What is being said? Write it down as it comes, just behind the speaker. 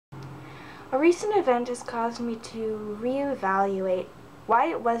A recent event has caused me to reevaluate why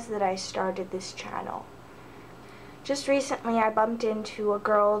it was that I started this channel. Just recently I bumped into a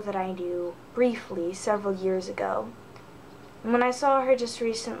girl that I knew briefly several years ago. And when I saw her just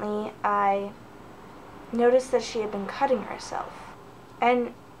recently, I noticed that she had been cutting herself.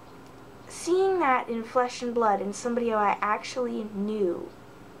 And seeing that in flesh and blood in somebody who I actually knew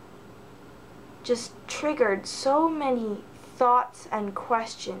just triggered so many thoughts and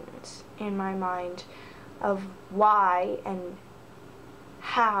questions in my mind of why and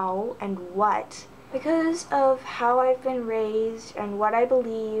how and what, because of how I've been raised and what I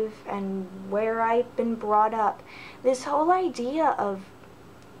believe and where I've been brought up. This whole idea of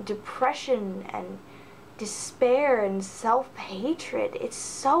depression and despair and self-hatred, it's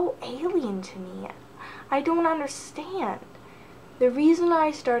so alien to me. I don't understand. The reason I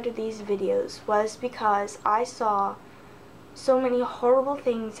started these videos was because I saw so many horrible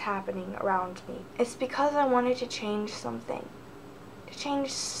things happening around me. It's because I wanted to change something. To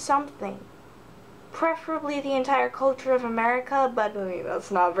change something. Preferably the entire culture of America, but I mean,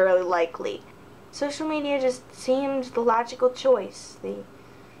 that's not very likely. Social media just seemed the logical choice. The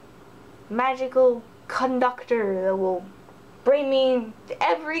magical conductor that will bring me to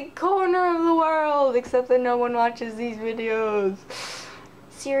every corner of the world, except that no one watches these videos.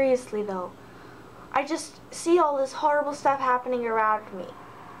 Seriously though, I just see all this horrible stuff happening around me.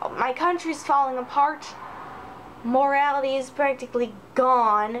 My country's falling apart. Morality is practically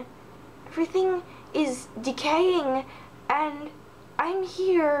gone. Everything is decaying, and I'm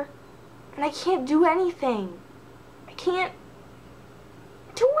here, and I can't do anything. I can't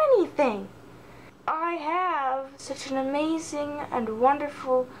do anything. I have such an amazing and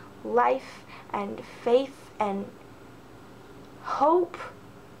wonderful life and faith and hope,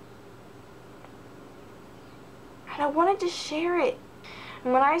 and I wanted to share it.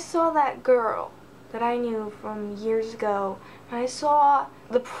 And when I saw that girl that I knew from years ago, and I saw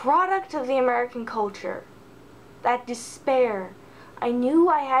the product of the American culture, that despair, I knew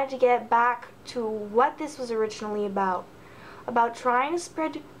I had to get back to what this was originally about trying to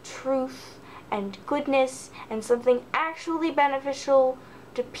spread truth and goodness and something actually beneficial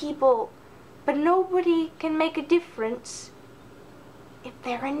to people, but nobody can make a difference if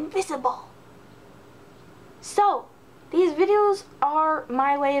they're invisible. So, these videos are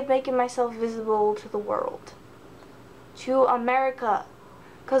my way of making myself visible to the world, to America,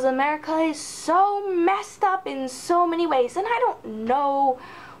 because America is so messed up in so many ways, and I don't know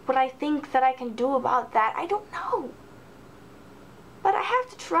what I think that I can do about that. I don't know. But I have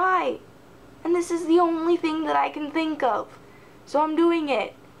to try, and this is the only thing that I can think of, so I'm doing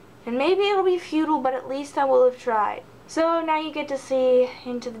it. And maybe it'll be futile, but at least I will have tried. So now you get to see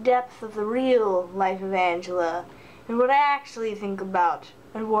into the depth of the real life of Angela, and what I actually think about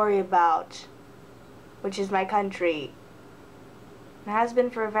and worry about, which is my country. It has been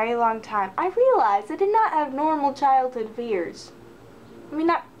for a very long time. I realized I did not have normal childhood fears. I mean,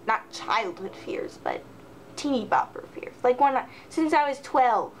 not childhood fears, but teeny bopper fears. Like since I was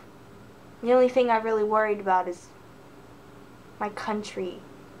 12. The only thing I really worried about is my country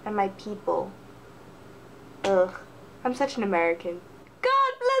and my people. Ugh. I'm such an American.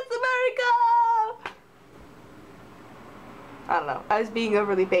 God bless America! I don't know. I was being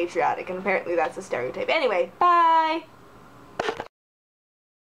overly patriotic, and apparently that's a stereotype. Anyway, bye!